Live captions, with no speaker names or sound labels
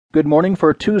Good morning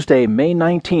for Tuesday, May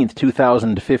 19th,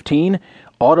 2015.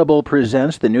 Audible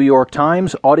presents the New York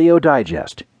Times Audio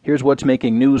Digest. Here's what's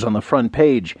making news on the front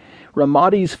page.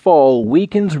 Ramadi's fall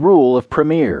weakens rule of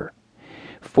premier.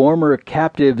 Former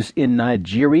captives in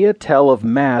Nigeria tell of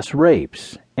mass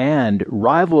rapes. And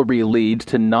rivalry leads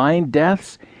to 9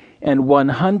 deaths and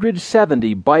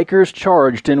 170 bikers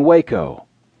charged in Waco.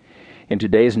 In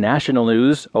today's national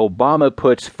news, Obama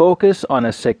puts focus on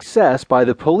a success by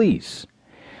the police.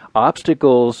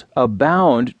 Obstacles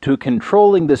abound to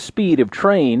controlling the speed of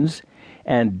trains,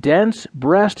 and dense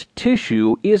breast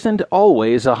tissue isn't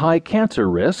always a high cancer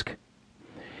risk.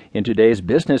 In today's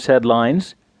business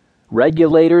headlines,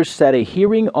 regulators set a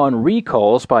hearing on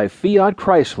recalls by Fiat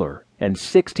Chrysler, and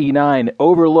 69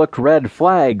 overlooked red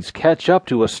flags catch up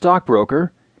to a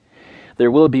stockbroker.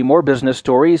 There will be more business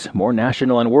stories, more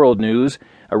national and world news,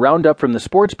 a roundup from the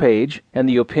sports page, and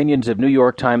the opinions of New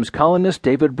York Times columnist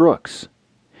David Brooks.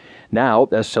 Now,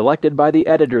 as selected by the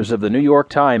editors of the New York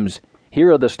Times,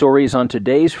 here are the stories on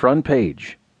today's front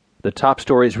page. The top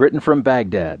stories written from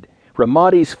Baghdad.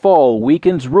 Ramadi's fall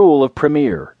weakens rule of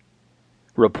premier.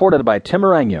 Reported by Tim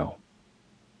Aragno.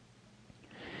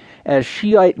 As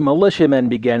Shiite militiamen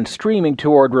began streaming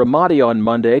toward Ramadi on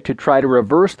Monday to try to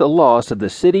reverse the loss of the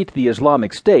city to the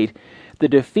Islamic State, the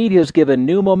defeat has given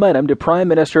new momentum to Prime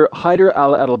Minister Haider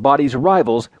al-Abadi's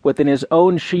rivals within his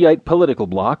own Shiite political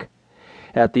bloc.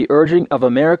 At the urging of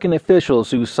American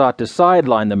officials who sought to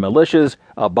sideline the militias,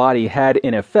 Abadi had,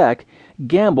 in effect,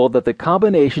 gambled that the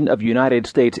combination of United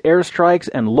States airstrikes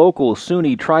and local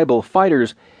Sunni tribal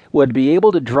fighters would be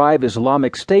able to drive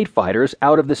Islamic State fighters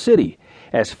out of the city,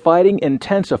 as fighting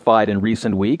intensified in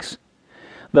recent weeks.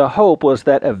 The hope was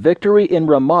that a victory in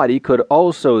Ramadi could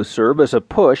also serve as a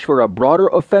push for a broader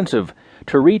offensive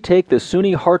to retake the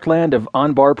Sunni heartland of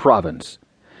Anbar province.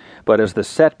 But as the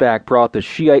setback brought the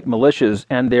Shiite militias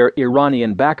and their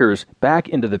Iranian backers back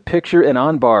into the picture in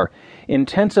Anbar,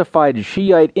 intensified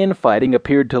Shiite infighting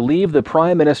appeared to leave the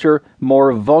prime minister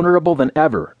more vulnerable than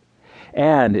ever.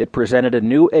 And it presented a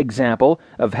new example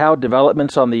of how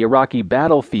developments on the Iraqi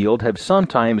battlefield have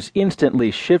sometimes instantly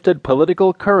shifted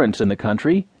political currents in the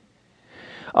country.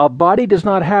 Abadi does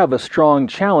not have a strong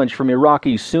challenge from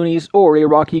Iraqi Sunnis or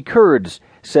Iraqi Kurds,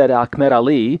 said Ahmed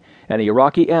Ali, an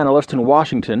Iraqi analyst in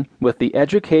Washington with the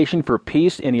Education for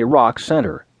Peace in Iraq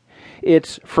Center.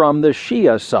 It's from the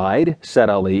Shia side, said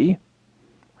Ali.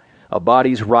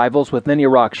 Abadi's rivals within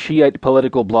Iraq's Shiite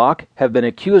political bloc have been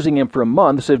accusing him for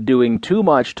months of doing too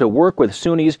much to work with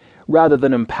Sunnis rather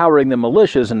than empowering the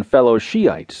militias and fellow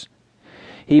Shiites.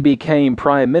 He became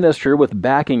prime minister with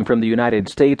backing from the United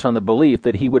States on the belief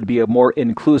that he would be a more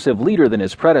inclusive leader than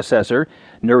his predecessor,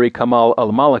 Nuri Kamal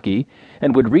al-Maliki,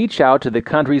 and would reach out to the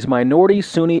country's minority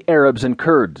Sunni Arabs and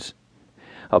Kurds.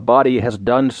 Abadi has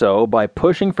done so by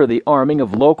pushing for the arming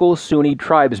of local Sunni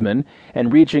tribesmen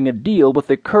and reaching a deal with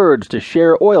the Kurds to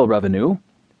share oil revenue.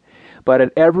 But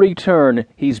at every turn,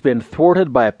 he's been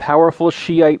thwarted by powerful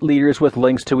Shiite leaders with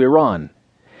links to Iran.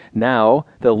 Now,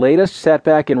 the latest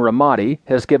setback in Ramadi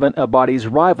has given Abadi's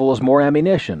rivals more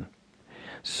ammunition.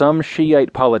 Some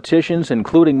Shiite politicians,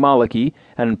 including Maliki,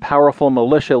 and powerful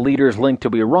militia leaders linked to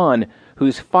Iran,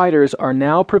 whose fighters are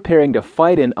now preparing to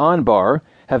fight in Anbar,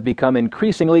 have become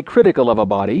increasingly critical of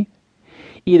Abadi.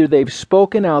 Either they've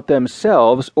spoken out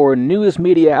themselves or news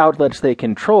media outlets they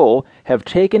control have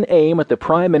taken aim at the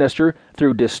prime minister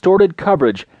through distorted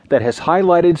coverage that has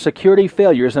highlighted security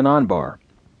failures in Anbar.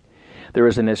 There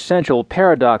is an essential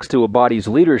paradox to Abadi's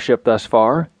leadership thus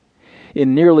far.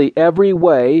 In nearly every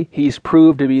way, he's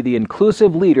proved to be the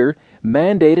inclusive leader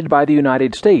mandated by the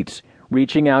United States,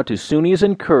 reaching out to Sunnis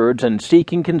and Kurds and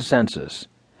seeking consensus.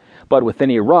 But within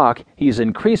Iraq, he's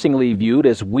increasingly viewed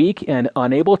as weak and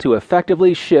unable to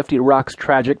effectively shift Iraq's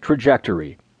tragic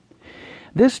trajectory.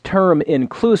 This term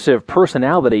inclusive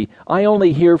personality I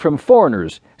only hear from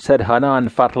foreigners, said Hanan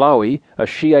Fatlawi, a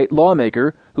Shiite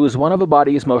lawmaker who is one of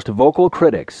Abadi's most vocal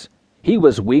critics. He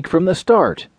was weak from the start.